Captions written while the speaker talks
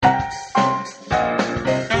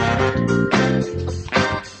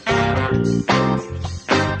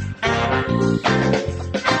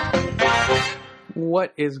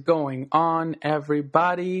is going on,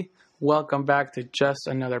 everybody? Welcome back to Just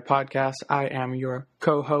Another Podcast. I am your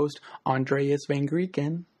co-host, Andreas Van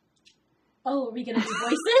Grieken. Oh, are we going to do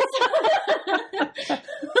voices?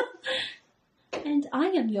 And I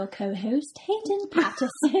am your co-host, Hayden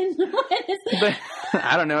Patterson.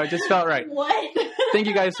 I don't know, I just felt right. What? Thank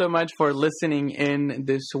you guys so much for listening in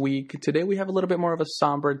this week. Today we have a little bit more of a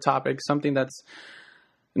somber topic, something that's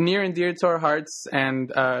near and dear to our hearts,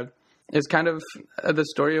 and is kind of the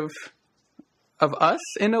story of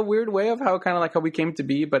us in a weird way, of how we came to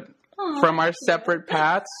be, but from our separate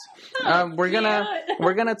paths. We're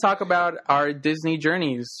gonna talk about our Disney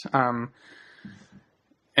journeys.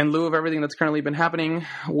 In lieu of everything that's currently been happening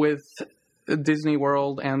with Disney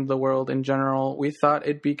World and the world in general, we thought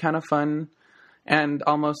it'd be kind of fun and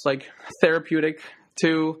almost like therapeutic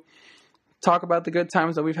to talk about the good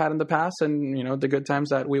times that we've had in the past, and the good times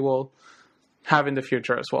that we will have in the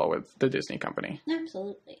future as well with the Disney company.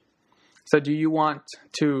 Absolutely. So, do you want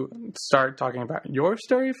to start talking about your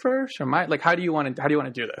story first, or my? How do you want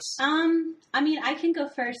to do this? I mean, I can go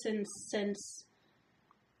first since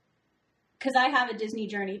because I have a Disney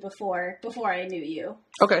journey before I knew you.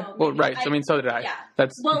 Okay. So well, right. So did I. Yeah.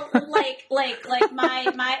 That's well, like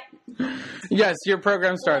my. Yes, your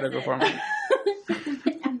program started before me.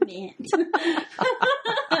 I meant.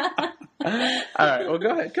 All right. Well, go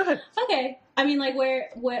ahead. Okay. I mean,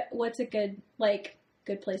 what's a good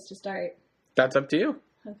place to start? That's up to you.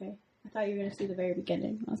 Okay. I thought you were going to see the very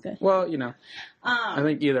beginning. That was good. Well, I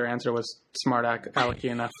think either answer was smart alecky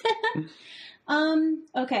enough.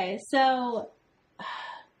 Okay. So,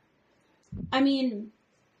 I mean,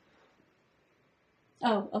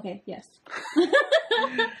 oh, okay. Yes.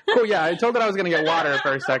 Cool. Yeah. I told her I was going to get water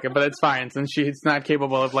for a second, but it's fine since she's not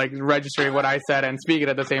capable of registering what I said and speaking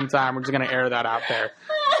at the same time. We're just going to air that out there.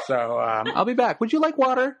 So, I'll be back. Would you like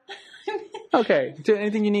water? Okay.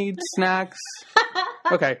 Anything you need? Snacks?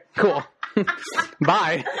 Okay. Cool.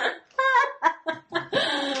 Bye.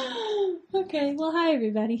 Okay. Well, hi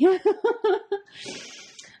everybody.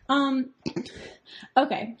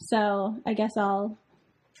 Okay. So I guess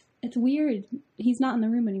it's weird. He's not in the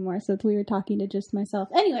room anymore, so it's weird talking to just myself.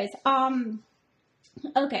 Anyways,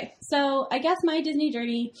 okay. So I guess my Disney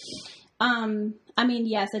journey, I mean,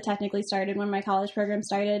 yes, it technically started when my college program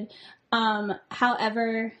started.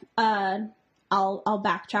 However, I'll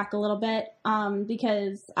backtrack a little bit,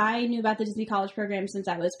 because I knew about the Disney college program since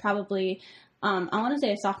I was probably, I want to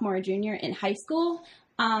say a sophomore or junior in high school.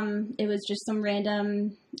 It was just some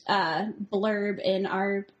random, blurb in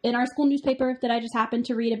our school newspaper that I just happened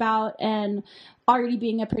to read about, and already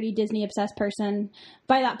being a pretty Disney obsessed person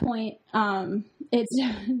by that point, it's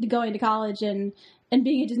going to college and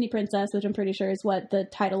being a Disney princess, which I'm pretty sure is what the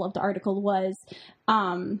title of the article was.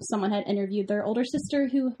 Someone had interviewed their older sister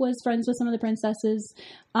who was friends with some of the princesses.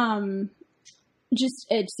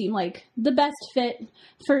 It seemed like the best fit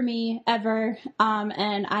for me ever.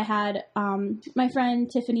 And I had my friend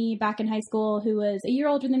Tiffany back in high school, who was a year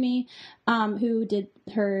older than me, who did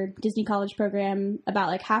her Disney college program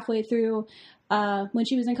about halfway through when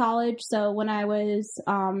she was in college. So when I was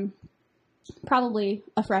probably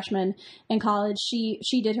a freshman in college,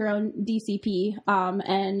 she did her own DCP,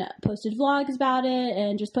 and posted vlogs about it,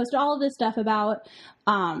 and just posted all of this stuff about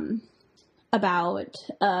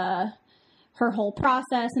her whole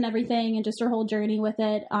process and everything, and just her whole journey with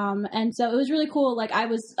it. And so it was really cool. I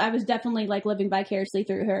was definitely living vicariously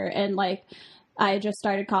through her, and I just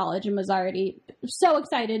started college and was already so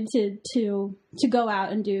excited to go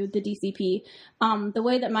out and do the DCP. The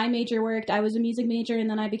way that my major worked, I was a music major and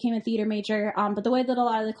then I became a theater major. But the way that a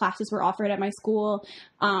lot of the classes were offered at my school,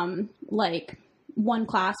 one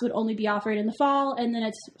class would only be offered in the fall, and then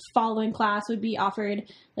its following class would be offered,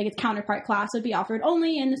 its counterpart class would be offered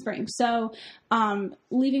only in the spring. So,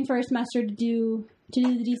 leaving for a semester to do the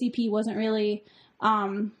DCP wasn't really,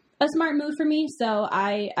 a smart move for me. So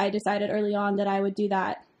I decided early on that I would do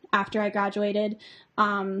that after I graduated.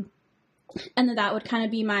 And that would kind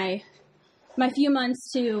of be my few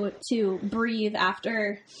months to breathe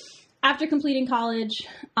after completing college.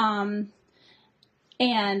 And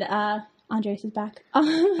Andres is back.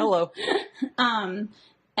 Hello. And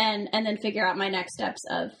then figure out my next steps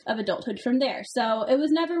of adulthood from there. So it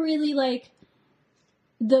was never really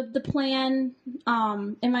the plan.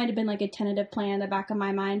 It might have been a tentative plan in the back of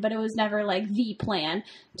my mind, but it was never the plan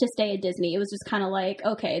to stay at Disney. It was just kind of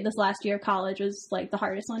okay, this last year of college was the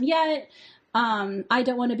hardest one yet. I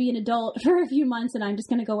don't want to be an adult for a few months and I'm just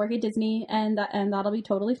going to go work at Disney and that'll be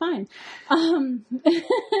totally fine.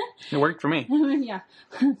 It worked for me. Yeah,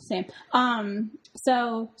 same.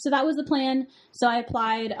 So that was the plan. So I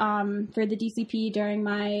applied, for the DCP during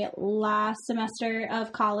my last semester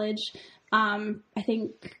of college. I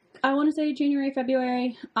think I want to say January,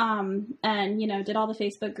 February. And, did all the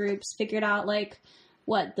Facebook groups, figured out like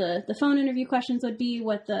what the phone interview questions would be,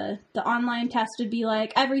 what the online test would be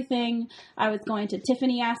like, everything. I was going to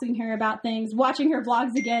Tiffany, asking her about things, watching her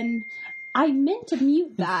vlogs again. I meant to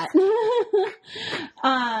mute that.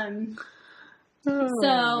 And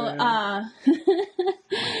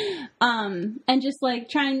just like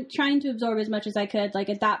trying to absorb as much as I could. Like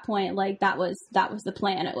at that point, like that was the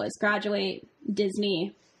plan. It was graduate,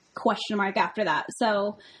 Disney, ? After that.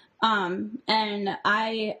 So, and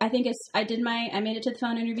I think I made it to the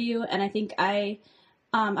phone interview, and I think I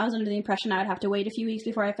was under the impression I would have to wait a few weeks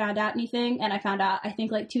before I found out anything. And I found out, I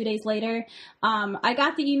think like 2 days later. I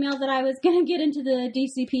got the email that I was going to get into the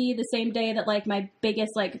DCP the same day that like my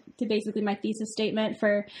biggest, like to basically my thesis statement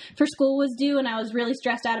for school was due. And I was really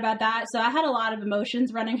stressed out about that. So I had a lot of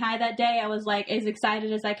emotions running high that day. I was like as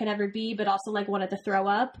excited as I could ever be, but also like wanted to throw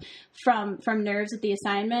up from nerves at the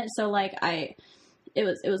assignment. So like it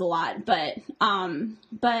was a lot, but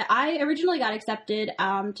I originally got accepted,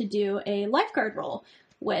 to do a lifeguard role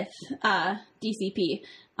with, DCP.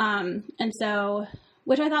 And so,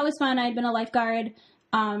 which I thought was fun. I had been a lifeguard,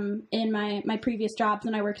 in my previous jobs,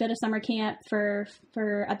 and I worked at a summer camp for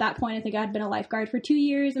at that point, I think I had been a lifeguard for 2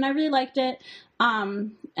 years, and I really liked it.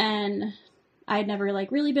 And I had never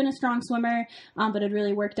like really been a strong swimmer, but had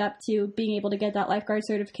really worked up to being able to get that lifeguard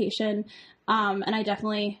certification. And I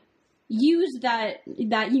definitely used that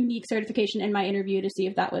unique certification in my interview to see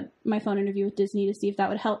if that would, my phone interview with Disney, to see if that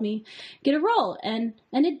would help me get a role. And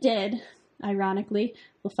it did, ironically.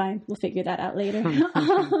 We'll figure that out later.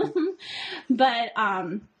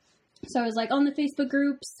 So I was like on the Facebook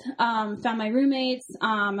groups, found my roommates.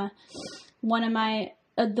 One of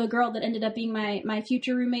the girl that ended up being my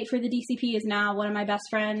future roommate for the DCP is now one of my best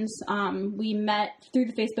friends. We met through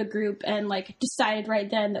the Facebook group and like decided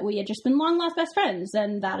right then that we had just been long lost best friends,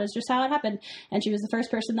 and that is just how it happened. And she was the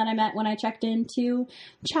first person that I met when I checked into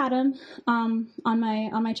Chatham, on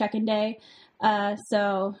my check-in day.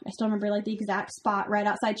 So I still remember like the exact spot right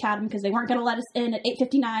outside Chatham because they weren't going to let us in at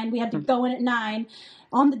 8:59. We had to go in at 9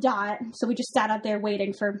 on the dot. So we just sat out there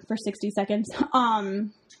waiting for 60 seconds.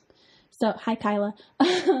 So hi, Kyla.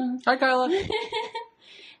 Hi, Kyla.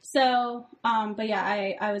 So, but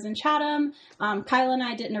yeah, I was in Chatham. Kyla and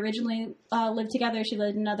I didn't originally live together. She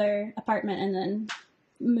lived in another apartment and then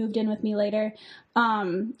moved in with me later.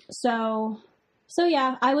 So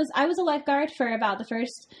yeah, I was a lifeguard for about the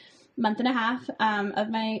first month and a half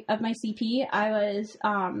of my CP. I was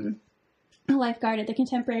a lifeguard at the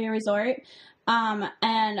Contemporary Resort.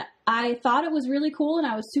 And I thought it was really cool, and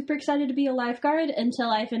I was super excited to be a lifeguard until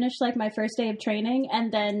I finished like my first day of training,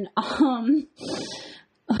 and then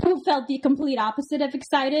felt the complete opposite of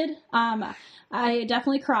excited. I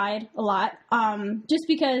definitely cried a lot, just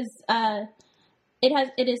because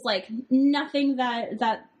it is like nothing that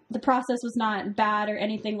the process was not bad or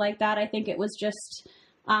anything like that. I think it was just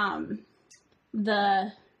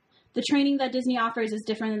the training that Disney offers is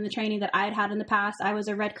different than the training that I had in the past. I was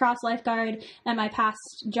a Red Cross lifeguard at my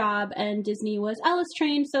past job, and Disney was Ellis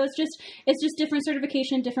trained. So it's just different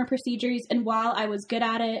certification, different procedures. And while I was good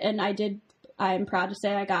at it, and I'm proud to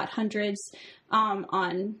say I got hundreds,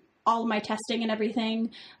 on all of my testing and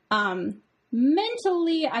everything.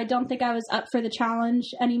 Mentally, I don't think I was up for the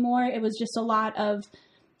challenge anymore. It was just a lot of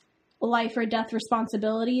life or death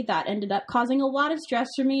responsibility that ended up causing a lot of stress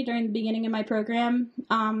for me during the beginning of my program,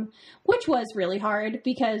 which was really hard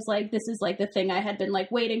because like, this is like the thing I had been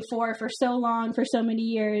like waiting for so long, for so many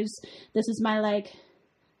years. This is my like,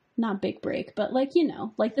 not big break, but like,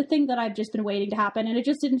 like the thing that I've just been waiting to happen. And it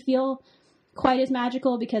just didn't feel quite as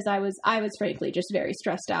magical because I was frankly just very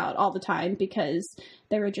stressed out all the time because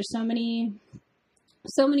there were just so many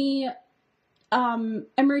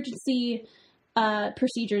emergency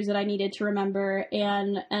procedures that I needed to remember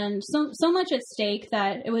and so much at stake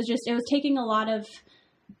that it was taking a lot of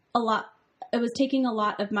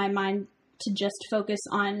my mind to just focus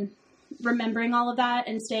on remembering all of that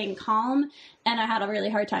and staying calm. And I had a really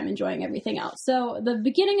hard time enjoying everything else. So the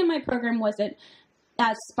beginning of my program wasn't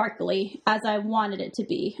as sparkly as I wanted it to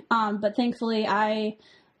be. But thankfully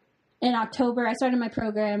in October, I started my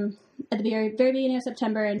program at the very, very beginning of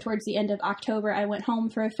September, and towards the end of October, I went home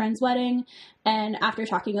for a friend's wedding. And after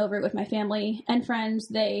talking over it with my family and friends,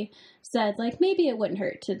 they said, like, maybe it wouldn't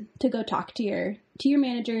hurt to go talk to your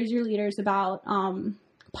managers, your leaders about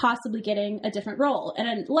possibly getting a different role. And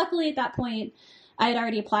then, luckily at that point, I had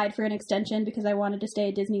already applied for an extension because I wanted to stay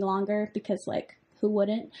at Disney longer because, like, who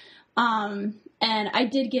wouldn't? And I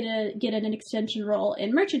did get an extension role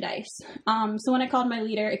in merchandise. So when I called my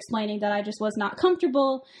leader explaining that I just was not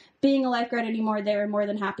comfortable being a lifeguard anymore, they were more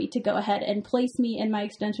than happy to go ahead and place me in my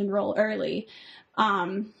extension role early.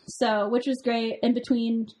 Which was great. In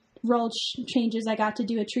between role changes, I got to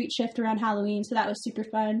do a treat shift around Halloween, so that was super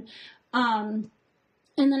fun. And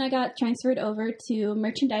then I got transferred over to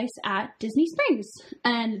merchandise at Disney Springs,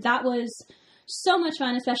 and that was so much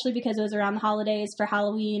fun, especially because it was around the holidays for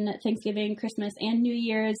Halloween, Thanksgiving, Christmas, and New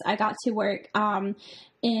Year's. I got to work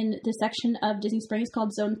in the section of Disney Springs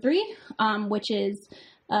called Zone 3, which is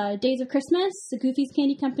Days of Christmas, Goofy's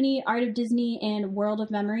Candy Company, Art of Disney, and World of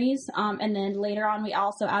Memories. And then later on, we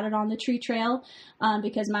also added on the Tree Trail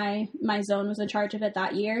because my zone was in charge of it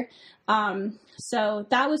that year. So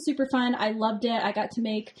that was super fun. I loved it. I got to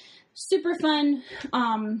make super fun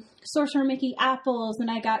Sorcerer Mickey apples, and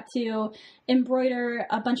I got to embroider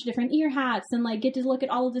a bunch of different ear hats and like get to look at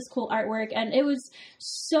all of this cool artwork, and it was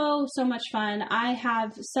so much fun. I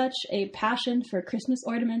have such a passion for Christmas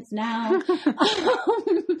ornaments now.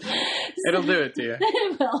 It'll do it to you.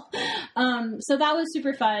 It will. So that was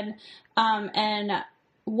super fun. And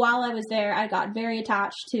while I was there, I got very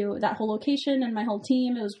attached to that whole location and my whole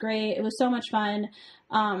team. It was great. It was so much fun.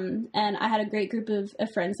 And I had a great group of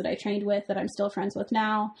friends that I trained with that I'm still friends with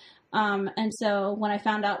now. And so when I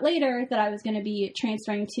found out later that I was going to be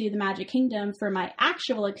transferring to the Magic Kingdom for my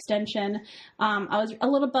actual extension, I was a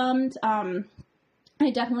little bummed. I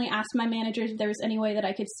definitely asked my managers if there was any way that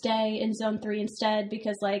I could stay in Zone 3 instead,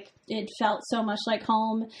 because like it felt so much like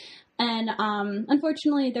home. And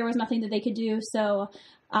unfortunately, there was nothing that they could do. So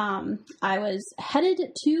I was headed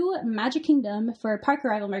to Magic Kingdom for Park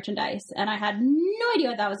Arrival merchandise, and I had no idea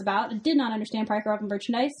what that was about. I did not understand Park Arrival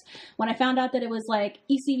merchandise. When I found out that it was like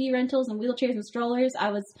ECV rentals and wheelchairs and strollers, I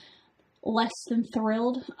was less than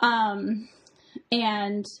thrilled.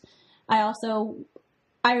 And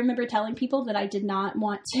I remember telling people that I did not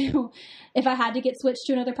want to, if I had to get switched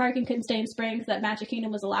to another park and couldn't stay in Springs, that Magic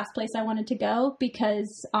Kingdom was the last place I wanted to go,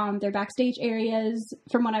 because their backstage areas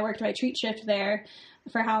from when I worked my treat shift there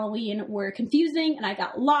for Halloween were confusing, and I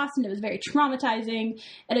got lost, and it was very traumatizing,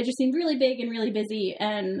 and it just seemed really big and really busy,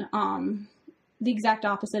 and the exact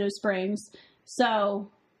opposite of Springs. So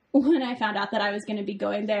when I found out that I was going to be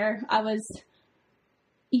going there, I was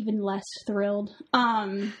even less thrilled.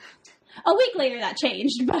 A week later that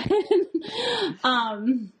changed, but,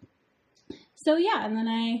 so yeah, and then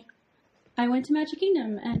I went to Magic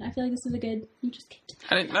Kingdom, and I feel like this is a good, you just kicked.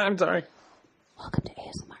 I'm sorry. Welcome to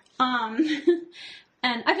ASMR.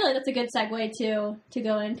 And I feel like that's a good segue to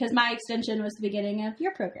go in, because my extension was the beginning of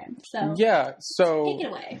your program, so. Yeah, so. Take it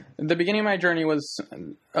away. The beginning of my journey was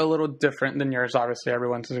a little different than yours, obviously,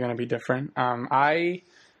 everyone's is going to be different. I,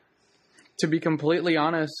 to be completely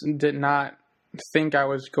honest, did not think I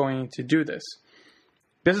was going to do this.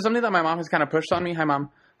 This is something that my mom has kind of pushed on me. Hi, Mom.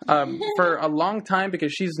 For a long time,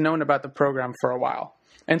 because she's known about the program for a while.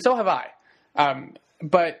 And so have I.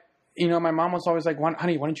 But, you know, my mom was always like,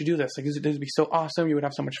 honey, why don't you do this? Like, this would be so awesome. You would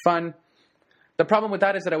have so much fun. The problem with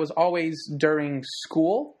that is that it was always during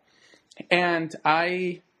school. And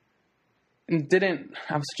I'm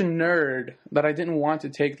such a nerd that I didn't want to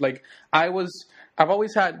take, I've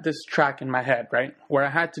always had this track in my head, right? Where I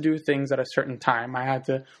had to do things at a certain time. I had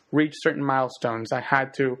to reach certain milestones. I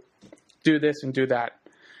had to do this and do that.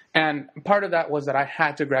 And part of that was that I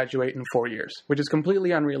had to graduate in 4 years, which is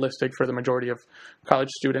completely unrealistic for the majority of college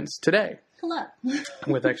students today. Hello.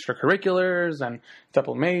 With extracurriculars and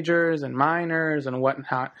double majors and minors and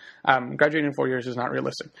whatnot. Graduating in 4 years is not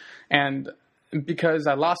realistic. And because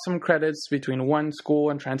I lost some credits between one school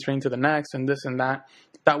and transferring to the next and this and that,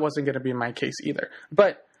 that wasn't going to be my case either.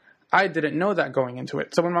 But I didn't know that going into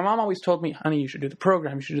it. So when my mom always told me, honey, you should do the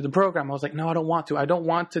program, I was like, no, I don't want to. I don't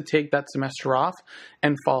want to take that semester off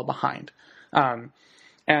and fall behind.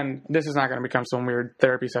 And this is not going to become some weird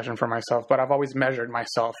therapy session for myself, but I've always measured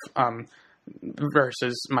myself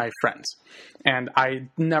versus my friends. And I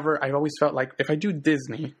always felt like if I do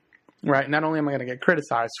Disney, right, not only am I going to get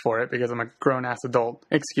criticized for it because I'm a grown-ass adult,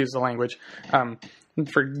 excuse the language,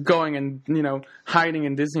 for going and, you know, hiding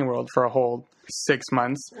in Disney World for a whole 6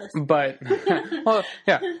 months, but, well,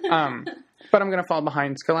 yeah, but I'm going to fall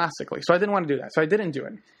behind scholastically. So I didn't want to do that. So I didn't do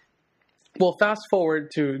it. Well, fast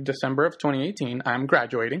forward to December of 2018, I'm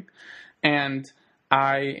graduating, and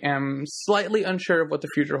I am slightly unsure of what the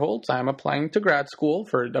future holds. I'm applying to grad school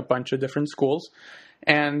for a bunch of different schools,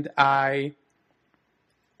 and I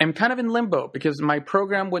am kind of in limbo because my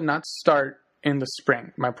program would not start in the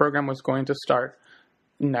spring. My program was going to start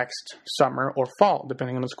next summer or fall,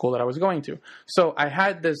 depending on the school that I was going to. So I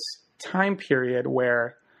had this time period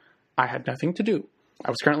where I had nothing to do. I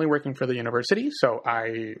was currently working for the university, so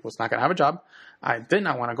I was not going to have a job. I did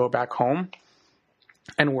not want to go back home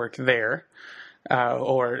and work there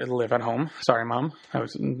or live at home. Sorry, Mom. I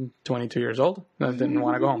was 22 years old. I didn't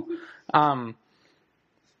want to go home.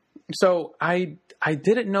 So I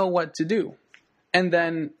didn't know what to do. And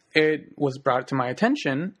then it was brought to my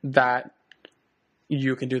attention that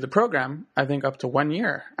you can do the program, I think, up to 1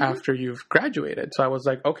 year after you've graduated. So I was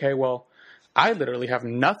like, okay, well, I literally have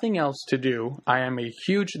nothing else to do. I am a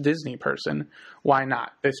huge Disney person. Why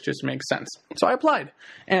not? This just makes sense. So I applied.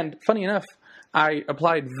 And funny enough, I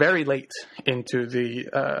applied very late into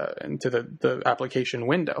the application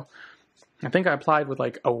window. I think I applied with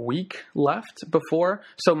like a week left before.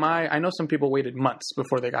 So I know some people waited months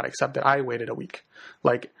before they got accepted. I waited a week.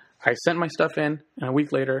 Like, I sent my stuff in, and a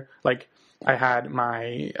week later, like, I had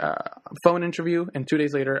my phone interview, and 2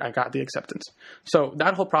 days later, I got the acceptance. So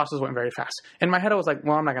that whole process went very fast. In my head, I was like,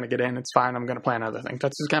 well, I'm not going to get in. It's fine. I'm going to plan other things.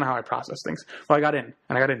 That's just kind of how I process things. Well, I got in,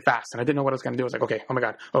 and I got in fast, and I didn't know what I was going to do. I was like, okay, oh my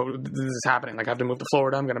God, this is happening. Like, I have to move to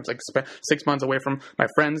Florida. I'm going to like spend 6 months away from my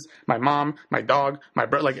friends, my mom, my dog, my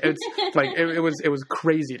brother. Like, it's like it was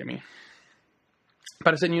crazy to me.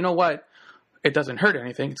 But I said, you know what? It doesn't hurt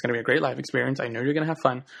anything. It's going to be a great life experience. I know you're going to have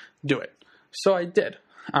fun. Do it. So I did.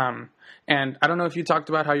 And I don't know if you talked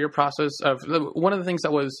about how your process of one of the things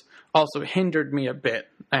that was also hindered me a bit.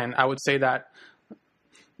 And I would say that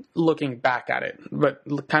looking back at it, but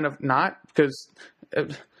kind of not, because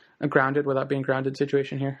a grounded without being grounded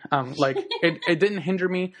situation here. Like it didn't hinder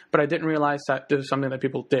me, but I didn't realize that this was something that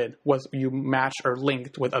people did, was you matched or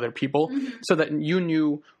linked with other people so that you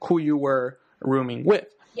knew who you were rooming with.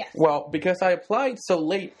 Yes. Well, because I applied so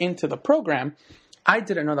late into the program, I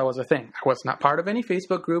didn't know that was a thing. I was not part of any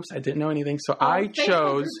Facebook groups. I didn't know anything. So I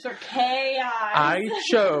chose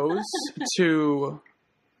to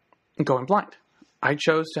go in blind. I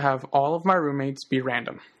chose to have all of my roommates be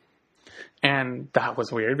random. And that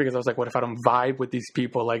was weird because I was like, what if I don't vibe with these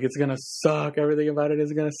people? Like, it's going to suck. Everything about it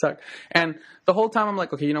is going to suck. And the whole time I'm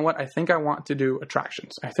like, okay, you know what? I think I want to do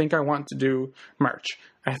attractions. I think I want to do merch.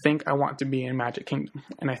 I think I want to be in Magic Kingdom.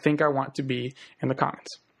 And I think I want to be in the Commons.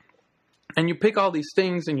 And you pick all these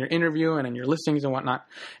things in your interview and in your listings and whatnot.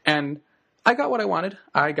 And I got what I wanted.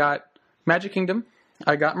 I got Magic Kingdom.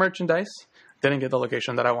 I got merchandise. Didn't get the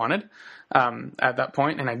location that I wanted at that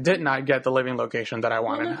point. And I did not get the living location that I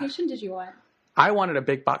wanted. What location did you want? I wanted a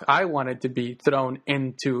big box. I wanted to be thrown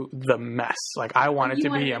into the mess. Like, I wanted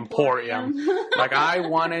to be Emporium. Like, I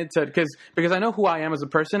wanted to, because I know who I am as a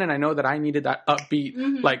person, and I know that I needed that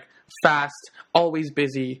upbeat, like, fast, always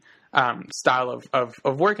busy style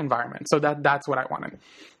of work environment. So that's what I wanted.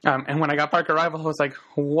 And when I got Park Arrival, I was like,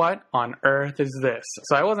 what on earth is this?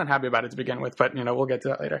 So I wasn't happy about it to begin with, but, we'll get to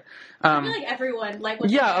that later. I feel like everyone, like,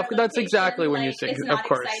 that's exactly when you see, of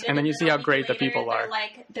course. And then you see how great the people are.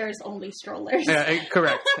 Like, there's only strollers. Yeah,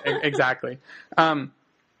 correct. Exactly.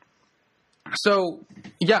 So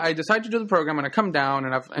yeah, I decided to do the program, and I come down,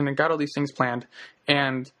 and I got all these things planned,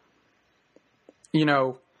 and,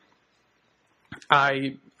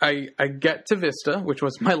 I get to Vista, which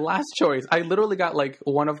was my last choice. I literally got like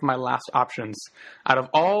one of my last options out of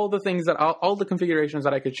all the things all the configurations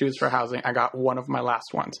that I could choose for housing. I got one of my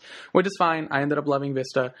last ones, which is fine. I ended up loving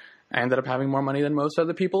Vista. I ended up having more money than most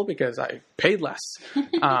other people because I paid less,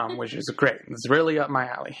 which is great. It's really up my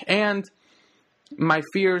alley. And my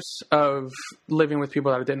fears of living with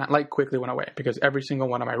people that I did not like quickly went away because every single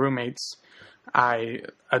one of my roommates I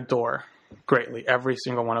adore greatly. Every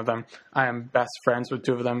single one of them. I am best friends with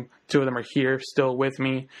two of them. Two of them are here still with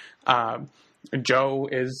me. Joe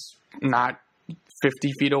is not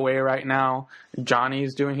 50 feet away right now. Johnny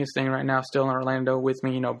is doing his thing right now, still in Orlando with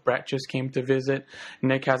me. Brett just came to visit.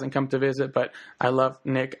 Nick hasn't come to visit, but I love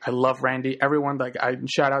Nick. I love Randy. Everyone, I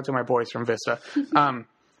shout out to my boys from Vista. But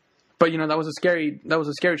that was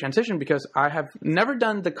a scary transition because I have never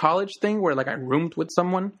done the college thing where I roomed with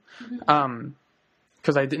someone.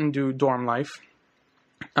 Because I didn't do dorm life.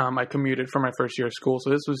 I commuted for my first year of school. So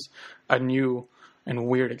this was a new and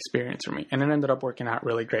weird experience for me. And it ended up working out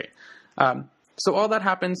really great. So all that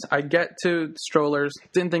happens. I get to strollers.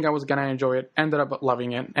 Didn't think I was going to enjoy it. Ended up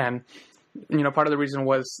loving it. And, part of the reason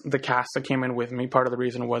was the cast that came in with me. Part of the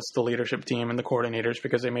reason was the leadership team and the coordinators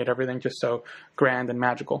because they made everything just so grand and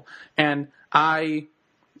magical. And I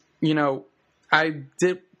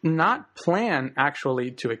did not plan actually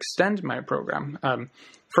to extend my program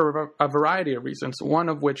for a variety of reasons. One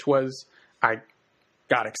of which was I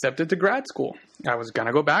got accepted to grad school. I was going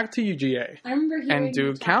to go back to UGA. I remember hearing and do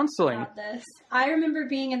you talk counseling about this. I remember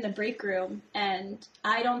being in the break room, and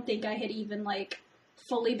I don't think I had even like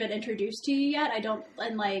fully been introduced to you yet.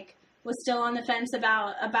 Was still on the fence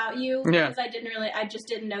about you because I just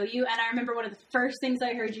didn't know you. And I remember one of the first things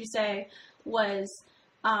I heard you say was,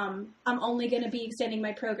 I'm only going to be extending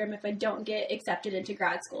my program if I don't get accepted into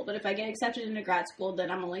grad school. But if I get accepted into grad school, then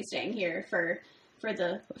I'm only staying here for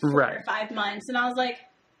the 4 or 5 months. And I was like,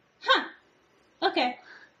 huh, okay.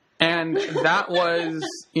 And that was,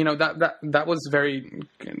 that was very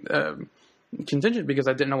contingent because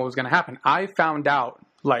I didn't know what was going to happen. I found out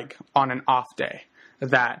like on an off day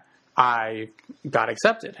that I got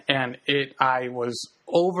accepted, and I was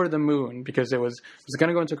over the moon because I was going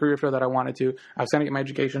to go into a career field that I wanted to. I was going to get my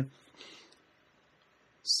education.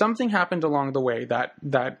 Something happened along the way that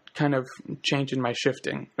kind of shifted my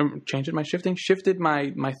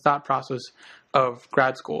thought process of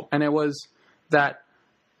grad school. And it was that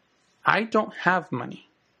I don't have money.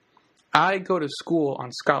 I go to school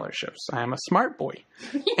on scholarships. I am a smart boy.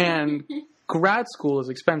 And grad school is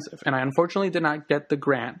expensive. And I unfortunately did not get the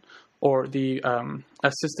grant or the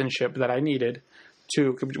assistantship that I needed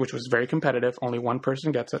which was very competitive. Only one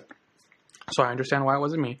person gets it. So I understand why it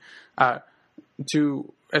wasn't me.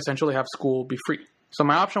 To essentially have school be free. So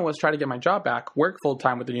my option was try to get my job back, work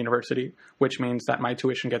full-time with the university, which means that my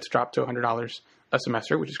tuition gets dropped to $100 a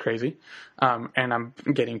semester, which is crazy. And I'm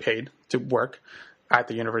getting paid to work at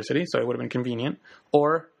the university, so it would have been convenient.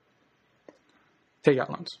 Or take out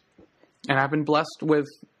loans. And I've been blessed with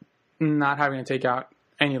not having to take out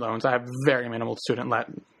any loans. I have very minimal student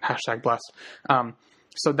debt, #blessed.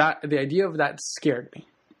 So the idea of that scared me.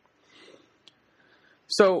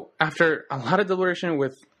 So after a lot of deliberation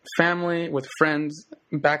with family, with friends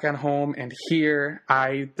back at home and here,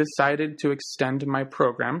 I decided to extend my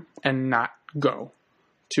program and not go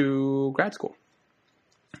to grad school.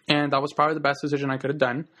 And that was probably the best decision I could have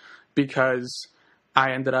done because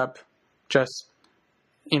I ended up just,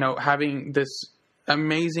 having this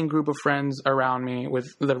amazing group of friends around me with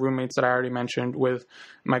the roommates that I already mentioned, with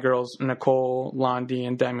my girls, Nicole, Londi,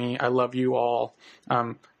 and Demi. I love you all.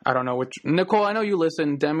 I don't know which Nicole, I know you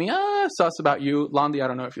listen. Demi, sus about you. Londi, I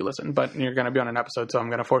don't know if you listen, but you're going to be on an episode, so I'm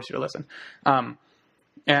going to force you to listen.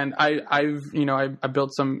 And I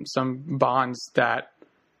built some bonds that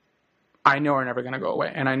I know are never going to go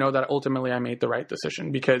away. And I know that ultimately I made the right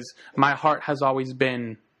decision because my heart has always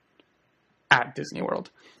been at Disney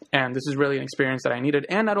World. And this is really an experience that I needed.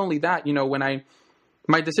 And not only that,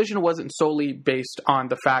 my decision wasn't solely based on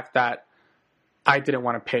the fact that I didn't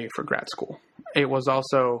want to pay for grad school. It was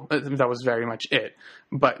also, that was very much it.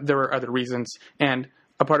 But there were other reasons. And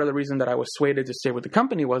a part of the reason that I was swayed to stay with the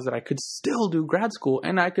company was that I could still do grad school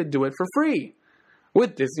and I could do it for free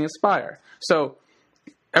with Disney Aspire. So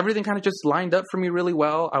everything kind of just lined up for me really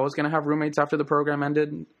well. I was going to have roommates after the program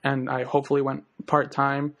ended, and I hopefully went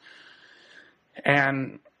part-time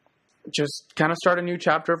and just kind of start a new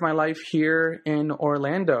chapter of my life here in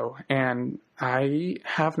Orlando. And I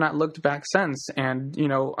have not looked back since. And,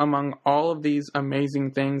 among all of these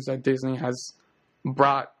amazing things that Disney has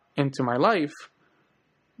brought into my life,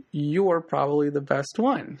 you are probably the best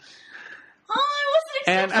one. Oh, I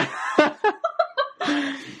wasn't expecting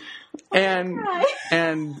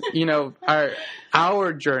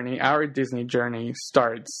our journey, our Disney journey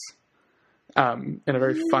starts in a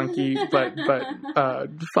very funky but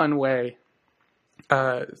fun way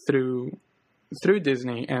through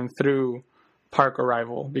Disney and through Park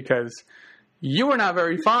Arrival, because you were not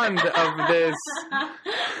very fond of this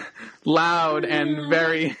loud and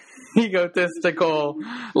very egotistical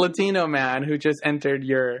Latino man who just entered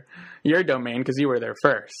your domain because you were there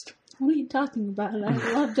first. What are you talking about? I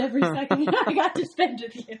loved every second I got to spend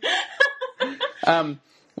with you.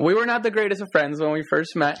 We were not the greatest of friends when we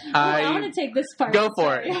first met. I want to take this part. Go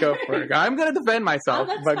for it. I'm going to defend myself,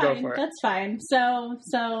 but fine. Go for it. That's fine. So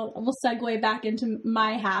we'll segue back into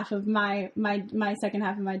my half of my second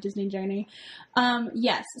half of my Disney journey.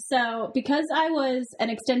 Yes. So because I was an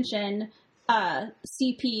extension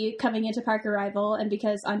CP coming into Park Arrival, and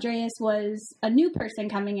because Andreas was a new person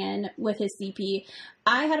coming in with his CP,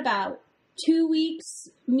 I had about 2 weeks,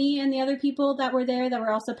 me and the other people that were there that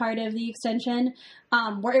were also part of the extension,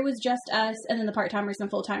 where it was just us and then the part-timers and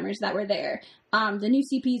full-timers that were there. The new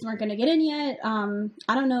CPs weren't going to get in yet.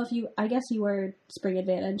 I don't know if I guess you were Spring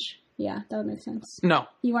Advantage. Yeah, that would make sense. No.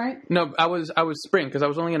 You weren't? No, I was Spring because I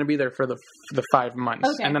was only going to be there for the 5 months.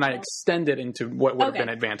 Okay, and then I extended into what would have been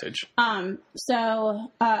Advantage. So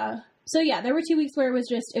yeah, there were 2 weeks where it was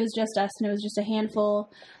just us, and it was just a handful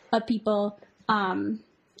of people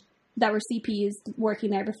that were CPs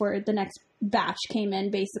working there before the next batch came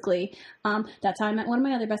in, basically. That's how I met one of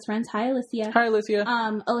my other best friends. Hi, Alicia. Hi, Alicia.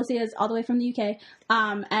 Alicia is all the way from the UK.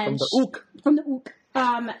 And From the Ook. From the Ook.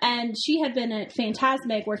 And she had been at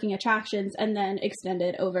Phantasmic working attractions and then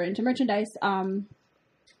extended over into merchandise,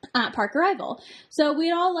 at Park Arrival. So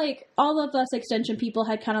we all of us extension people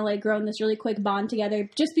had kind of like grown this really quick bond together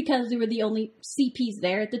just because we were the only CPs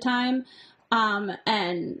there at the time.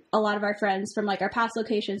 And a lot of our friends from like our past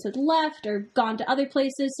locations had left or gone to other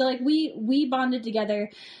places. So like we bonded together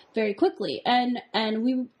very quickly and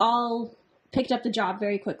we all picked up the job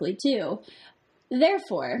very quickly too.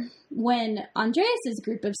 Therefore, when Andreas's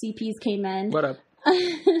group of CPs came in, What up?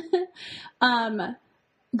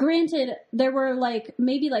 Granted, there were like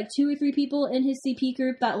maybe like 2 or 3 people in his CP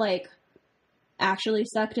group that like actually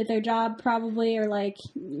sucked at their job probably, or like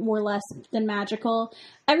were less than magical.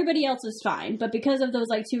 Everybody else was fine, but because of those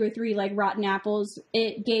like 2 or 3 like rotten apples,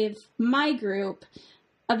 it gave my group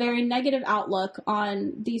a very negative outlook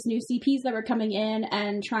on these new CPs that were coming in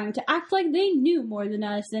and trying to act like they knew more than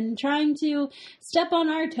us and trying to step on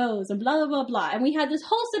our toes and blah, blah, blah, blah. And we had this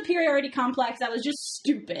whole superiority complex that was just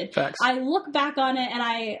stupid. Facts. I look back on it and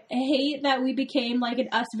I hate that we became like an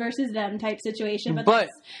us versus them type situation. But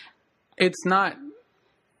it's not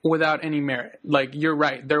without any merit. Like, you're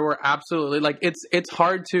right. There were absolutely, like, it's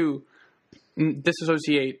hard to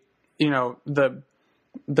disassociate,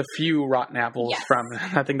 the few rotten apples from,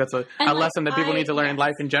 I think that's a lesson that people need to learn in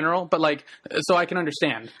life in general. But like, so I can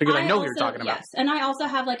understand because I know who you're talking about. Yes. And I also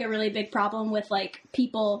have like a really big problem with like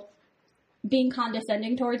people being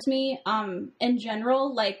condescending towards me, in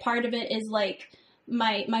general. Like, part of it is like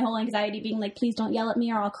my whole anxiety being like, please don't yell at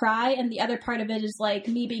me or I'll cry. And the other part of it is like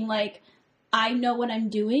me being like, I know what I'm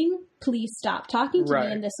doing. Please stop talking to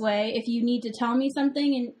me in this way. If you need to tell me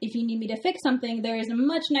something and if you need me to fix something, there is a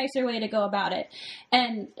much nicer way to go about it.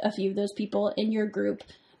 And a few of those people in your group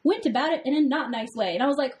went about it in a not nice way. And I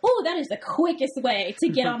was like, oh, that is the quickest way to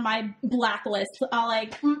get on my blacklist. I'll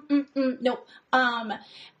like, nope.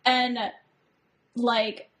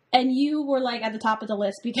 And you were like at the top of the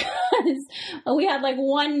list because we had like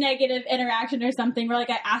one negative interaction or something where like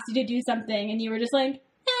I asked you to do something and you were just like,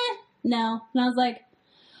 no. And I was like,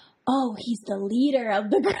 oh, he's the leader of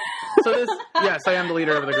the group. So yes, I am the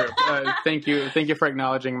leader of the group. Thank you for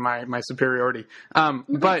acknowledging my superiority.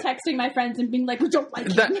 But texting my friends and being like, we don't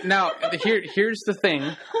like him. Now, here's the thing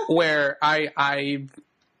where I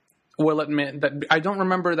will admit that I don't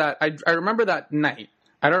remember that. I remember that night.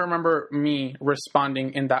 I don't remember me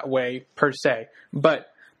responding in that way per se, but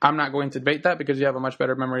I'm not going to debate that because you have a much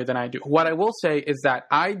better memory than I do. What I will say is that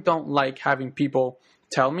I don't like having people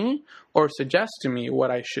tell me or suggest to me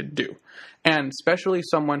what I should do. And especially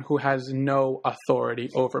someone who has no authority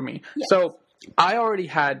over me. Yes. So I already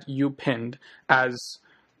had you pinned as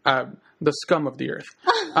the scum of the earth,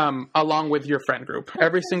 along with your friend group.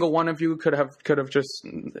 Every single one of you could have just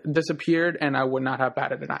disappeared and I would not have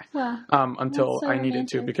batted an eye until I needed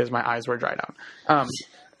to because my eyes were dried out.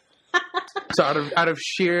 So out of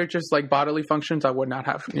sheer just like bodily functions, I would not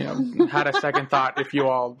have had a second thought if you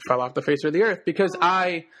all fell off the face of the earth, because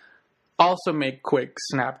I also make quick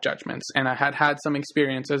snap judgments and I had some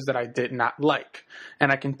experiences that I did not like,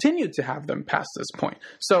 and I continued to have them past this point.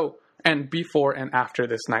 So, and before and after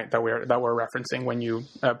this night that we're referencing when you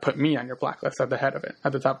put me on your blacklist at the top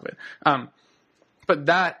of it. But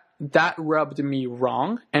that rubbed me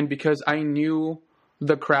wrong, and because I knew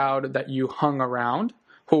the crowd that you hung around,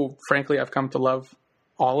 who, frankly, I've come to love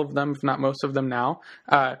all of them, if not most of them now,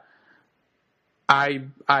 I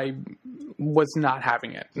was not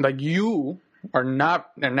having it. Like, you are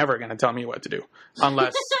never going to tell me what to do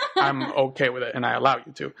unless I'm okay with it and I allow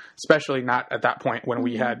you to. Especially not at that point when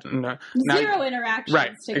we had zero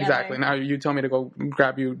interactions together. Exactly. Now you tell me to go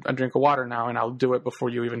grab you a drink of water now, and I'll do it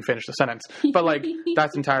before you even finish the sentence. But like,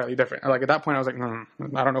 that's entirely different. Like, at that point, I was like,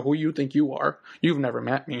 I don't know who you think you are. You've never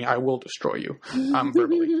met me. I will destroy you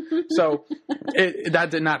verbally. So that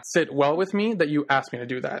did not sit well with me that you asked me to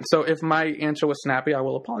do that. So if my answer was snappy, I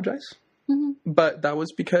will apologize. Mm-hmm. But that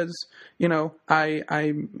was because,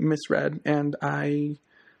 I misread, and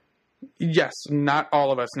yes, not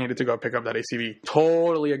all of us needed to go pick up that ACV.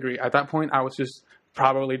 Totally agree. At that point, I was just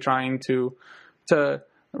probably trying to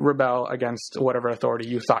rebel against whatever authority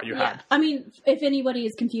you thought you had. I mean, if anybody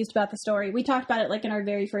is confused about the story, we talked about it like in our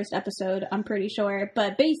very first episode, I'm pretty sure.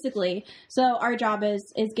 But basically, so our job is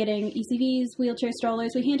getting ECVs, wheelchair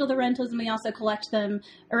strollers. We handle the rentals and we also collect them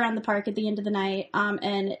around the park at the end of the night.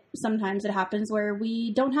 And sometimes it happens where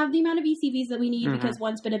we don't have the amount of ECVs that we need because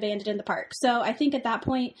one's been abandoned in the park. So I think at that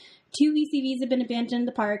point, 2 ECVs have been abandoned in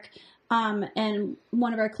the park. And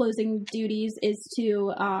one of our closing duties is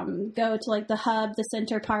to go to like the hub, the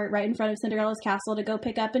center part right in front of Cinderella's castle, to go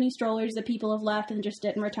pick up any strollers that people have left and just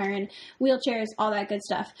didn't return, wheelchairs, all that good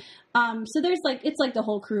stuff. So there's like, it's like the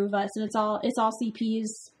whole crew of us, and it's all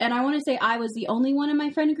CPs. And I want to say I was the only one in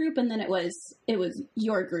my friend group, and then it was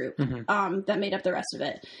your group that made up the rest of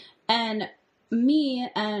it. And me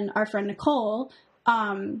and our friend Nicole,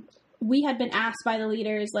 we had been asked by the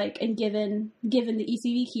leaders, like, and given the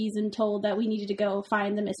ECV keys and told that we needed to go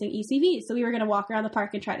find the missing ECVs. So we were going to walk around the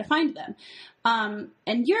park and try to find them.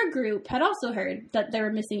 And your group had also heard that there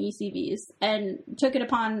were missing ECVs and took it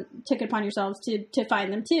upon yourselves to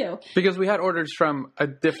find them too. Because we had orders from a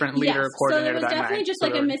different leader coordinator that night. So it was definitely just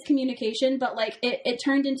like a miscommunication, but like it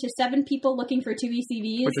turned into 7 people looking for 2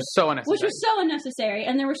 ECVs. Which was so unnecessary.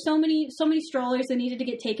 And there were so many strollers that needed to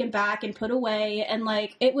get taken back and put away. And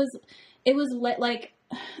like, it was lit, like,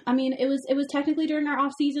 I mean, it was technically during our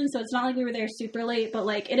off season, so it's not like we were there super late, but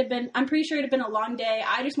like I'm pretty sure it had been a long day.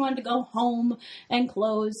 I just wanted to go home and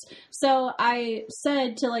close. So I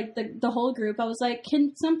said to like the whole group, I was like,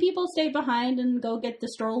 can some people stay behind and go get the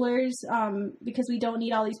strollers? Because we don't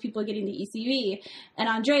need all these people getting the ECV. And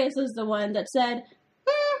Andreas was the one that said,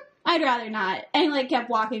 I'd rather not, and like kept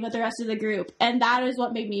walking with the rest of the group. And that is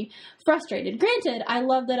what made me frustrated. Granted, I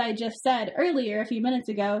love that I just said earlier, a few minutes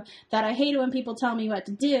ago, that I hate it when people tell me what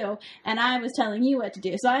to do, and I was telling you what to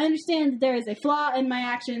do. So I understand that there is a flaw in my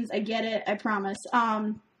actions. I get it. I promise.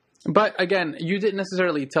 But again, you didn't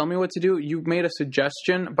necessarily tell me what to do. You made a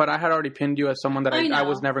suggestion, but I had already pinned you as someone that I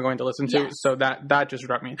was never going to listen to. Yes. So that just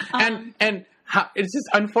struck me. And it's just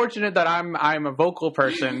unfortunate that I'm a vocal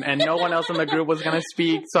person and no one else in the group was going to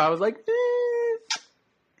speak. So I was like,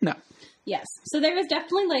 no. Yes. So there was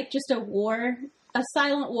definitely like just a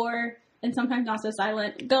silent war, and sometimes not so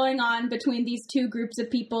silent, going on between these 2 groups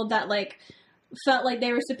of people that like felt like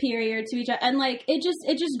they were superior to each other. And like, it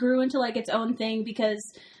just grew into like its own thing, because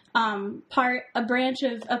a branch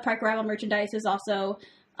of Park Arrival merchandise is also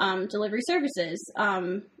delivery services.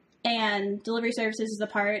 And delivery services is a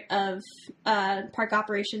part of park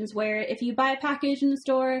operations where if you buy a package in the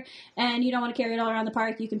store and you don't want to carry it all around the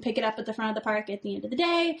park, you can pick it up at the front of the park at the end of the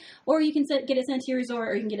day, or you can get it sent to your resort,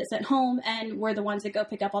 or you can get it sent home, and we're the ones that go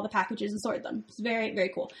pick up all the packages and sort them. It's very, very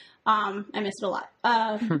cool. I missed it a lot.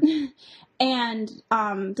 And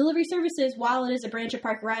delivery services, while it is a branch of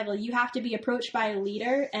Park Arrival, you have to be approached by a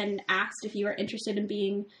leader and asked if you are interested in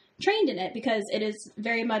being trained in it, because it is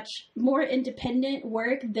very much more independent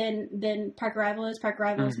work than Park Arrival is. Park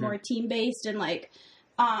Arrival is more team based and like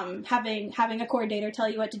having a coordinator tell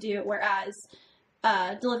you what to do, whereas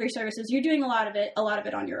delivery services, you're doing a lot of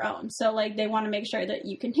it on your own. So like they want to make sure that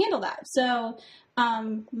you can handle that. So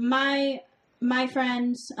my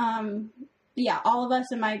friends, all of us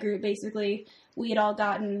in my group, basically, we had all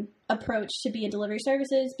gotten approached to be in delivery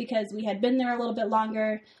services because we had been there a little bit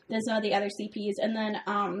longer than some of the other CPs. And then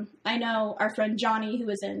I know our friend Johnny, who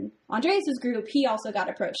was in Andreas' group, he also got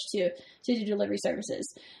approached to do delivery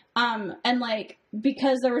services. And like,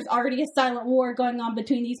 because there was already a silent war going on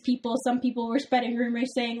between these people, some people were spreading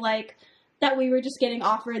rumors saying like that we were just getting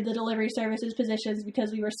offered the delivery services positions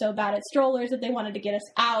because we were so bad at strollers that they wanted to get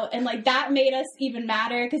us out. And like, that made us even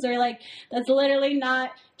madder, because they're like, that's literally not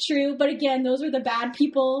true. But again, those were the bad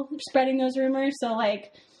people spreading those rumors. So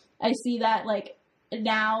like, I see that like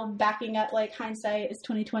now backing up, like hindsight is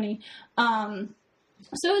 2020. So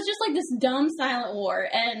it was just like this dumb silent war,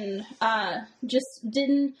 and I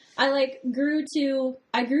grew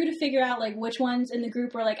to figure out like which ones in the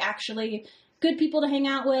group were like actually good people to hang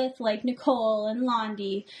out with, like Nicole and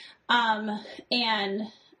Londi, and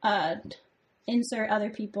insert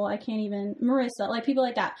other people. I can't even, Marissa, like people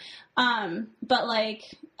like that. But like,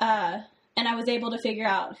 and I was able to figure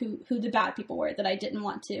out who the bad people were that I didn't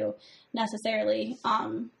want to necessarily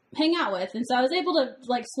hang out with. And so I was able to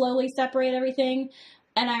like slowly separate everything.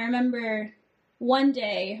 And I remember one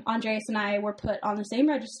day Andreas and I were put on the same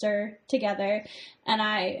register together, and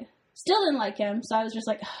I still didn't like him. So I was just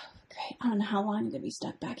like, oh, great, I don't know how long I'm going to be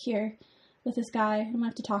stuck back here with this guy. I'm going to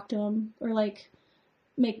have to talk to him or like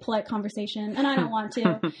make polite conversation, and I don't want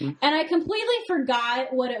to. And I completely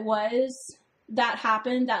forgot what it was that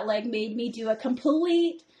happened that like made me do a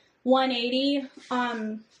complete 180,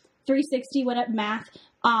 360, what up math?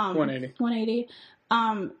 180.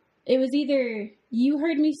 It was either you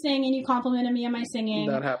heard me sing and you complimented me on my singing.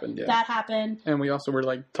 That happened, yeah. That happened. And we also were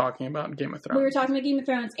like talking about Game of Thrones. We were talking about Game of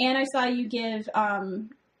Thrones, and I saw you give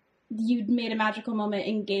you made a magical moment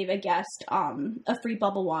and gave a guest a free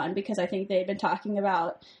bubble wand, because I think they'd been talking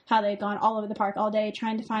about how they'd gone all over the park all day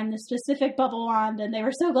trying to find this specific bubble wand, and they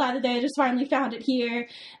were so glad that they had just finally found it here.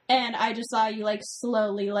 And I just saw you, like,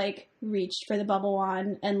 slowly, like, reached for the bubble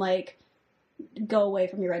wand and, like, go away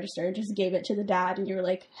from your register and just gave it to the dad, and you were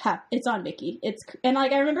like, it's on Mickey. And,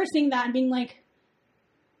 like, I remember seeing that and being like,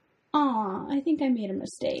 aw, I think I made a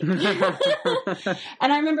mistake. And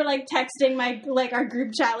I remember, like, texting our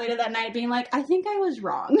group chat later that night being like, I think I was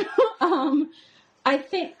wrong. I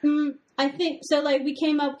think so, like, we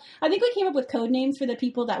came up with code names for the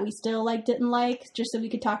people that we still, like, didn't like, just so we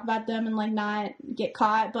could talk about them and, like, not get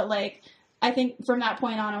caught. But, like, I think from that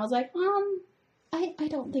point on, I was like, I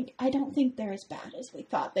don't think they're as bad as we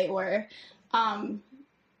thought they were.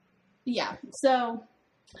 Yeah. So,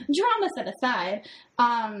 drama set aside,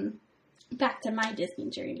 back to my Disney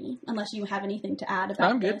journey, unless you have anything to add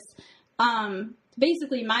about this.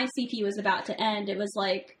 Basically, my CP was about to end. It was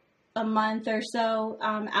like a month or so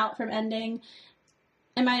out from ending.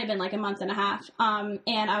 It might have been like a month and a half. And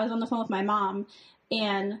I was on the phone with my mom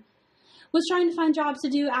and was trying to find jobs to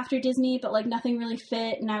do after Disney, but, like, nothing really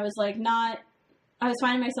fit. And I was like, I was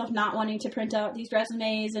finding myself not wanting to print out these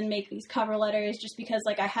resumes and make these cover letters, just because,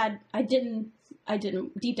 like,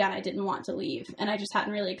 deep down, I didn't want to leave, and I just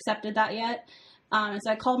hadn't really accepted that yet. And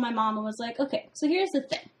so I called my mom and was like, okay, so here's the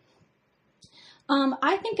thing.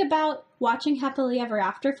 I think about watching Happily Ever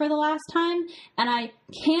After for the last time, and I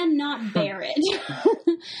cannot bear it.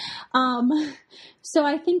 So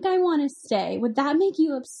I think I want to stay. Would that make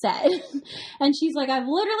you upset? And she's like, I've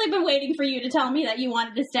literally been waiting for you to tell me that you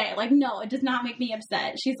wanted to stay. Like, no, it does not make me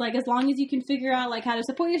upset. She's like, as long as you can figure out, like, how to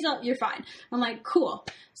support yourself, you're fine. I'm like, cool.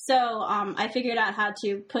 So I figured out how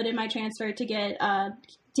to put in my transfer to get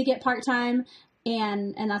part-time.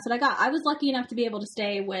 And that's what I got. I was lucky enough to be able to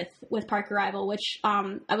stay with Park Arrival, which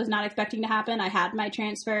I was not expecting to happen. I had my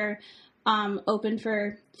transfer open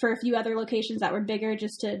for a few other locations that were bigger,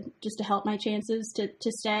 just to help my chances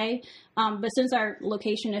to stay. But since our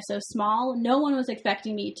location is so small, no one was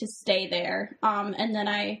expecting me to stay there. And then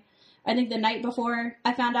I think the night before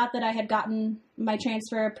I found out that I had gotten my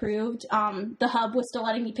transfer approved, the hub was still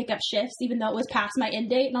letting me pick up shifts, even though it was past my end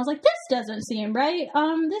date. And I was like, this doesn't seem right.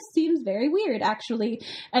 This seems very weird, actually.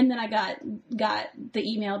 And then I got the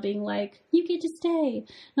email being like, you get to stay.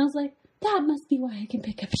 And I was like, that must be why I can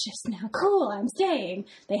pick up shifts now. Cool, I'm staying.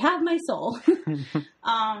 They have my soul.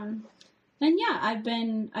 And yeah, I've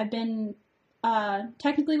been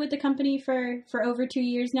technically with the company for over 2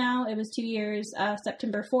 years now. It was 2 years,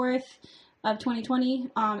 September 4th of 2020,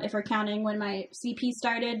 if we're counting when my CP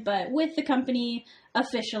started. But with the company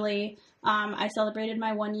officially, I celebrated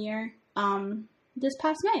my 1 year this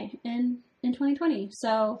past May in 2020.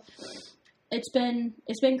 So it's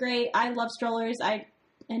been great. I love strollers.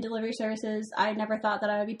 And delivery services. I never thought that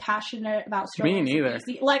I would be passionate about strollers. Me neither.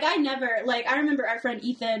 Like, I remember our friend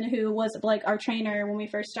Ethan, who was, like, our trainer when we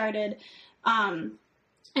first started, and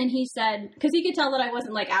he said, because he could tell that I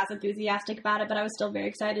wasn't, like, as enthusiastic about it, but I was still very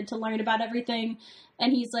excited to learn about everything.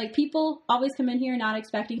 And he's like, people always come in here not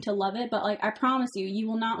expecting to love it, but, like, I promise you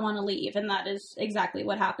will not want to leave. And that is exactly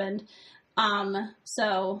what happened. And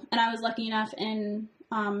I was lucky enough in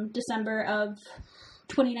December of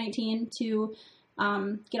 2019 to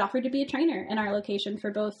get offered to be a trainer in our location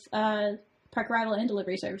for both Park Arrival and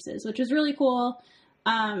delivery services, which was really cool.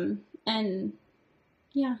 And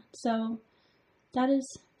yeah, so that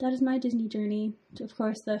is my Disney journey. Of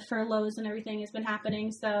course, the furloughs and everything has been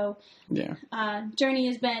happening, so yeah, journey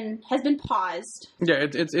has been paused. Yeah,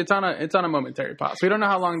 it's on a momentary pause. We don't know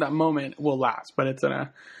how long that moment will last, but it's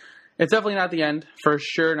definitely not the end. For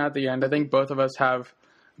sure, not the end. I think both of us have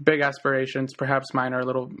big aspirations. Perhaps mine are a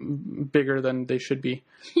little bigger than they should be,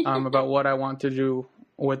 about what I want to do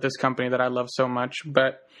with this company that I love so much.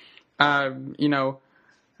 But,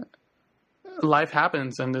 life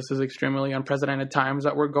happens, and this is extremely unprecedented times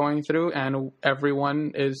that we're going through, and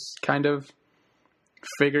everyone is kind of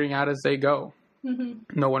figuring out as they go.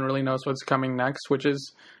 Mm-hmm. No one really knows what's coming next,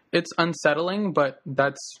 it's unsettling, but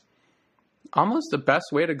that's almost the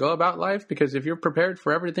best way to go about life, because if you're prepared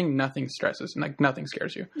for everything, nothing stresses, like nothing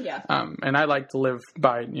scares you. Yeah. And I like to live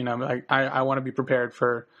by, like I want to be prepared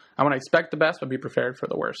I want to expect the best, but be prepared for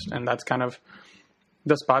the worst. And that's kind of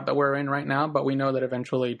the spot that we're in right now. But we know that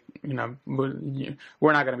eventually, we're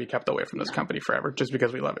not going to be kept away from this company forever just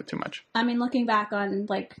because we love it too much. I mean, looking back on,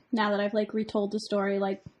 like, now that I've, like, retold the story,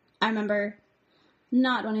 like, I remember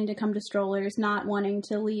not wanting to come to strollers, not wanting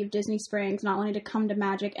to leave Disney Springs, not wanting to come to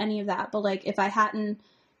Magic, any of that. But, like, if I hadn't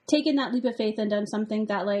taken that leap of faith and done something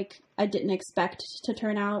that, like, I didn't expect to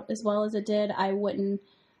turn out as well as it did, I wouldn't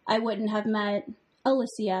have met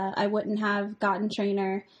Alicia, I wouldn't have gotten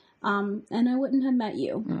trainer, and I wouldn't have met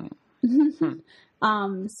you.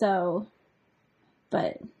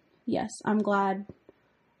 But yes, I'm glad.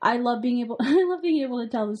 I love being able to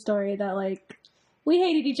tell the story that like we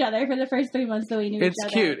hated each other for the first 3 months that we knew each other.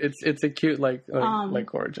 It's cute. It's a cute like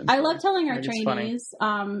origin story. I love telling our trainees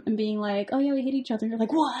and being like, oh yeah, we hate each other. And you're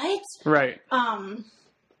like, what? Right.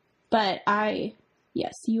 But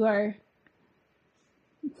yes, you are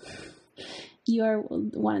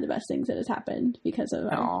one of the best things that has happened because of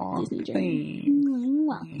Disney Journey.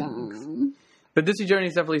 Welcome. The Disney Journey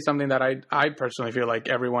is definitely something that I personally feel like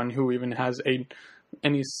everyone who even has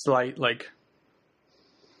any slight like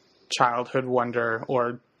childhood wonder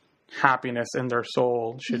or happiness in their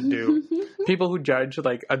soul should do. People who judge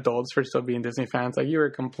like adults for still being Disney fans, like you're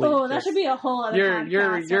a complete. Oh, that should be a whole other.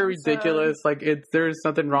 You're ridiculous. Like there's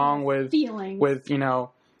nothing wrong with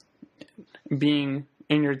being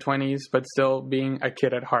in your 20s but still being a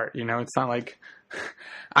kid at heart. It's not like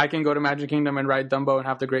I can go to Magic Kingdom and ride Dumbo and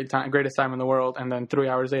have the greatest time in the world, and then 3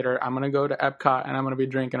 hours later I'm gonna go to Epcot and I'm gonna be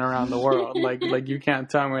drinking around the world. like you can't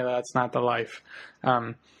tell me that's not the life.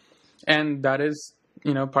 And that is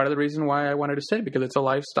part of the reason why I wanted to stay, because it's a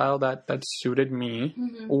lifestyle that suited me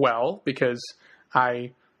well, because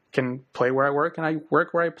I can play where I work and I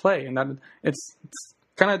work where I play, and that it's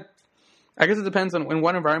kind of, I guess it depends on in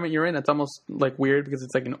what environment you're in. It's almost like weird because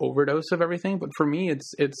it's like an overdose of everything. But for me,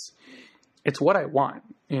 it's what I want,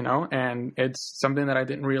 and it's something that I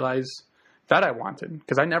didn't realize that I wanted,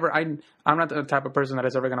 because I'm not the type of person that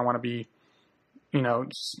is ever going to want to be,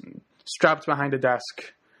 strapped behind a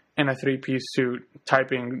desk in a 3-piece suit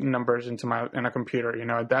typing numbers in a computer.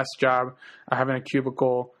 A desk job, having a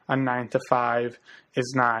cubicle, a 9 to 5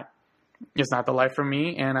 is not the life for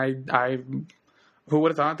me. And I who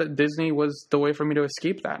would have thought that Disney was the way for me to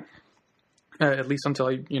escape that? At least until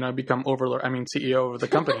I, become CEO of the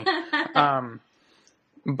company.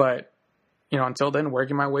 But, until then,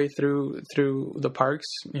 working my way through the parks,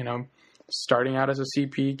 starting out as a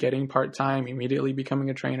CP, getting part-time, immediately becoming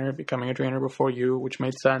a trainer before you, which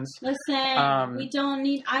made sense. Listen, we don't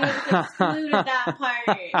need, I have excluded that part.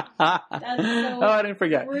 That's so I didn't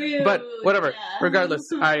forget. Rude. But whatever. Regardless,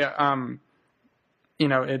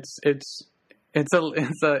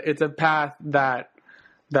 it's a path that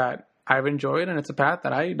I've enjoyed, and it's a path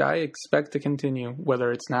that I expect to continue,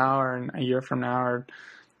 whether it's now or a year from now, or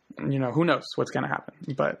who knows what's going to happen.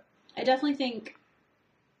 But I definitely think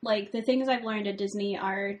like the things I've learned at Disney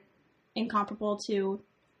are incomparable to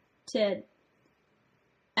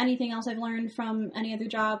anything else I've learned from any other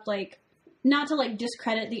job. Like, not to like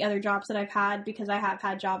discredit the other jobs that I've had, because I have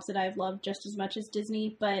had jobs that I've loved just as much as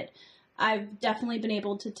Disney, but I've definitely been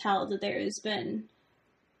able to tell that there has been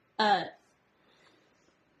a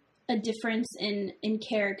difference in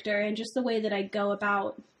character and just the way that I go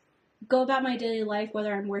about my daily life,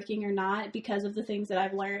 whether I'm working or not, because of the things that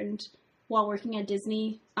I've learned while working at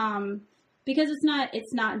Disney. Because it's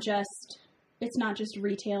not just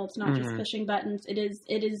retail. It's not just pushing buttons. It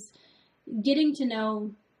is getting to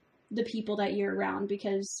know the people that you're around,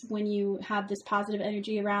 because when you have this positive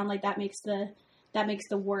energy around, like that makes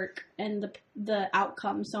the work and the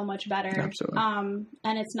outcome so much better. Absolutely.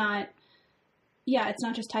 And it's not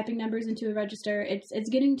just typing numbers into a register. It's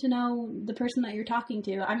getting to know the person that you're talking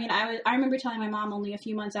to. I mean, I remember telling my mom only a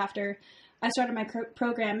few months after I started my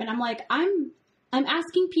program, and I'm like, I'm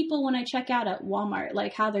asking people when I check out at Walmart,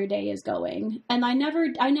 like, how their day is going. And I never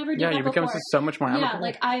did that before. Yeah, you become so much more amicable. Yeah,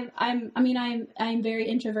 like I'm very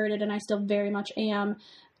introverted, and I still very much am.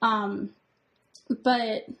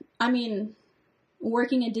 But I mean,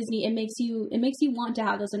 working at Disney, it makes you want to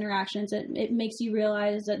have those interactions. It makes you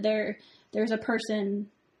realize that there's a person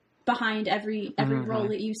behind every role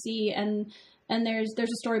that you see, and there's a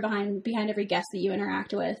story behind every guest that you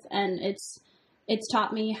interact with, and it's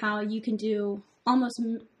taught me how you can do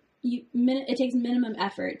it takes minimum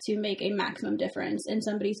effort to make a maximum difference in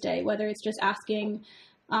somebody's day, whether it's just asking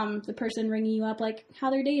the person ringing you up like how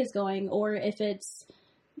their day is going, or if it's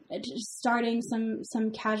just starting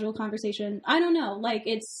some casual conversation. I don't know, like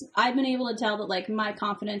I've been able to tell that like my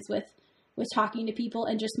confidence with talking to people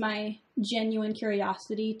and just my genuine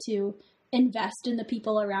curiosity to invest in the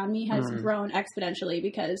people around me has grown exponentially,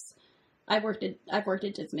 because I've worked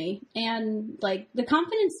at Disney, and like the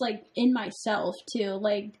confidence like in myself too,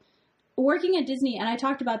 like working at Disney. And I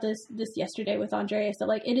talked about this yesterday with Andreas, that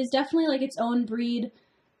like it is definitely like its own breed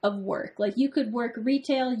of work. Like you could work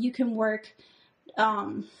retail, you can work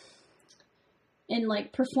in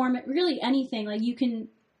like performance, really anything. Like you can,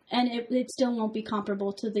 and it still won't be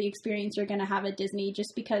comparable to the experience you're going to have at Disney,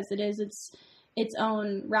 just because it is its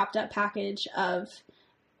own wrapped up package of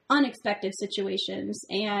unexpected situations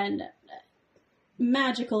and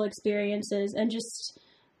magical experiences and just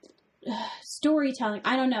storytelling.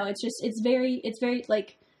 I don't know. It's very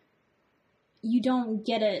like, you don't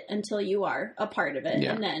get it until you are a part of it.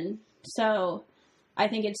 Yeah. And then, so I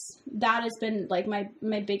think that has been like my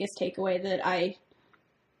biggest takeaway, that I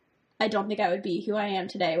don't think I would be who I am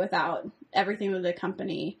today without everything that the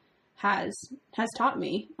company has taught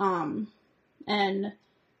me. And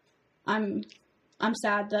I'm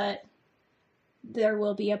sad that there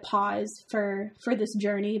will be a pause for this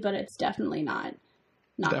journey, but it's definitely not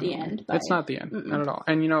the end. It's not the end, not at all.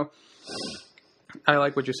 And, you know, I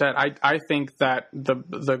like what you said. I think that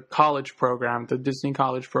the college program, the Disney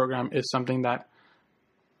college program, is something that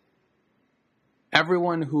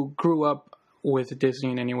everyone who grew up with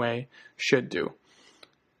Disney in any way should do.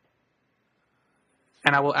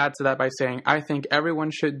 And I will add to that by saying, I think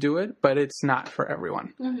everyone should do it, but it's not for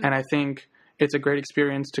everyone. Mm-hmm. And I think it's a great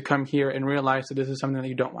experience to come here and realize that this is something that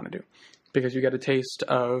you don't want to do, because you get a taste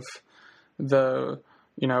of the,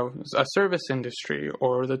 you know, a service industry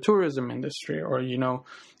or the tourism industry, or, you know,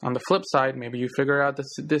 on the flip side, maybe you figure out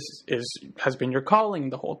this has been your calling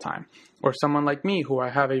the whole time. Or someone like me, who I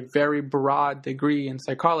have a very broad degree in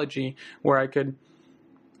psychology, where I could,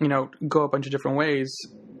 you know, go a bunch of different ways,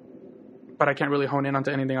 but I can't really hone in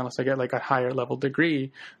onto anything unless I get like a higher level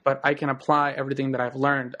degree. But I can apply everything that I've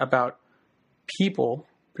learned about people,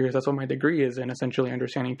 because that's what my degree is in, essentially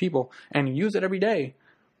understanding people, and use it every day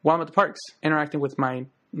while I'm at the parks, interacting with my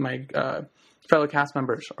fellow cast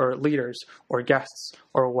members or leaders or guests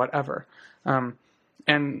or whatever.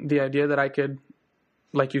 And the idea that I could,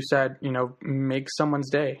 like you said, you know, make someone's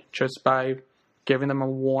day just by giving them a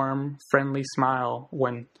warm, friendly smile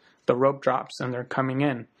when the rope drops and they're coming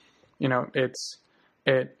in, you know, it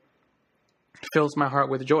fills my heart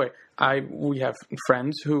with joy. We have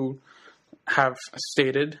friends who have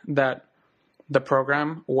stated that the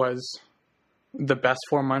program was the best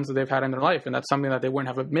 4 months that they've had in their life. And that's something that they wouldn't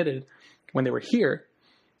have admitted when they were here,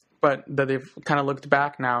 but that they've kind of looked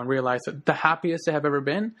back now and realized that the happiest they have ever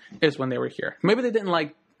been is when they were here. Maybe they didn't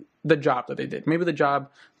like the job that they did. Maybe the job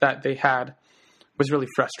that they had was really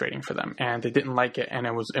frustrating for them and they didn't like it and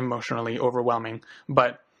it was emotionally overwhelming.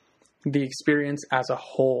 But the experience as a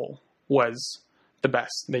whole was the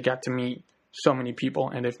best. They got to meet so many people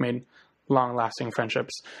and they've made long-lasting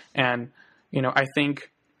friendships. And, you know, I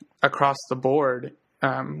think across the board,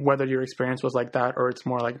 whether your experience was like that or it's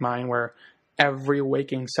more like mine, where every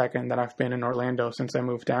waking second that I've been in Orlando since I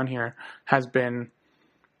moved down here has been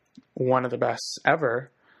one of the best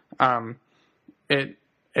ever. It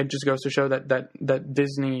just goes to show that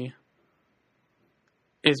Disney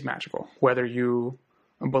is magical, whether you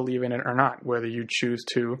believe in it or not, whether you choose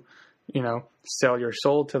to, you know, sell your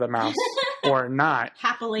soul to the mouse or not.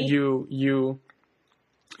 Happily. You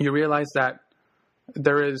realize that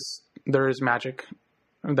there is magic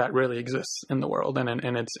that really exists in the world, and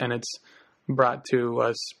it's brought to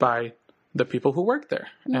us by the people who work there.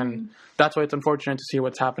 Mm. And that's why it's unfortunate to see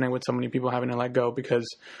what's happening with so many people having to let go, because,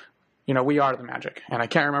 you know, we are the magic. And I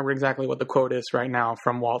can't remember exactly what the quote is right now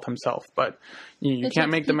from Walt himself, but you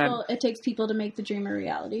can't make it takes people to make the dream a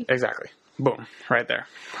reality. Exactly. Boom. Right there.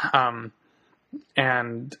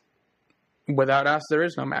 And without us, there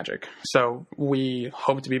is no magic. So we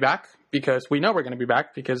hope to be back, because we know we're going to be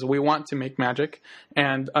back, because we want to make magic.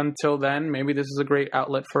 And until then, maybe this is a great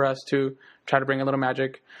outlet for us to try to bring a little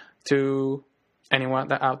magic to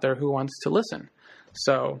anyone out there who wants to listen.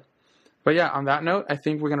 So, but yeah, on that note, I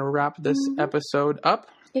think we're going to wrap this episode up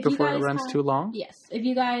before it runs too long. Yes. If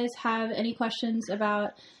you guys have any questions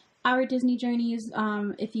about our Disney journeys,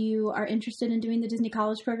 if you are interested in doing the Disney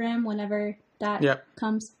College program whenever that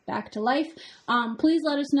comes back to life, please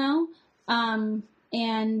let us know. And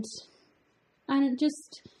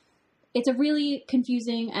just, it's a really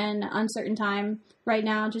confusing and uncertain time right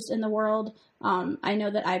now, just in the world. I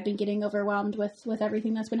know that I've been getting overwhelmed with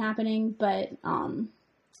everything that's been happening, but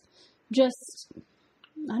just,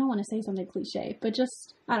 I don't want to say something cliche, but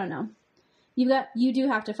just, I don't know. You do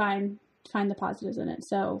have to find the positives in it.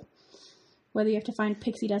 So whether you have to find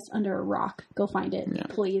pixie dust under a rock, go find it,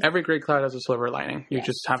 please. Every great cloud has a silver lining. You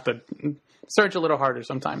just have to search a little harder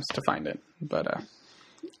sometimes to find it. But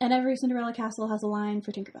and every Cinderella castle has a line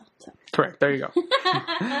for Tinkerbell. So. Correct. There you go.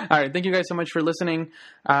 All right. Thank you guys so much for listening.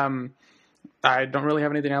 I don't really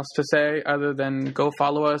have anything else to say other than go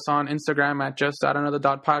follow us on Instagram at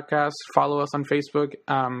justanother.podcast. Follow us on Facebook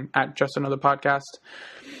at justanotherpodcast.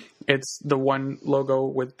 It's the one logo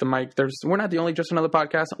with the mic. We're not the only Just Another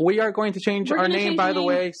Podcast. We are going to change our name, by the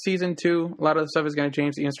way. Season 2, a lot of the stuff is going to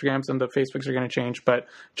change. The Instagrams and the Facebooks are going to change, but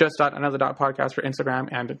just.another.podcast for Instagram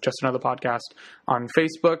and Just Another Podcast on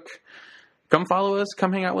Facebook. Come follow us.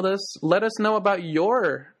 Come hang out with us. Let us know about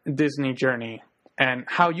your Disney journey and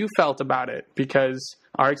how you felt about it, because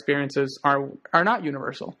our experiences are not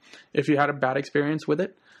universal. If you had a bad experience with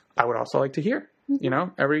it, I would also like to hear. You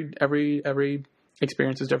know, every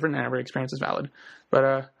experience is different and every experience is valid.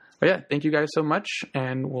 But yeah, thank you guys so much,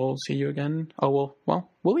 and we'll see you again. Oh,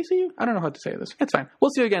 well, will we see you? I don't know how to say this. It's fine.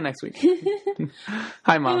 We'll see you again next week.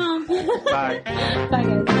 Hi, Mom. Hey, Mom. Bye. Bye,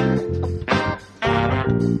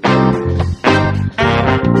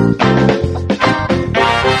 guys.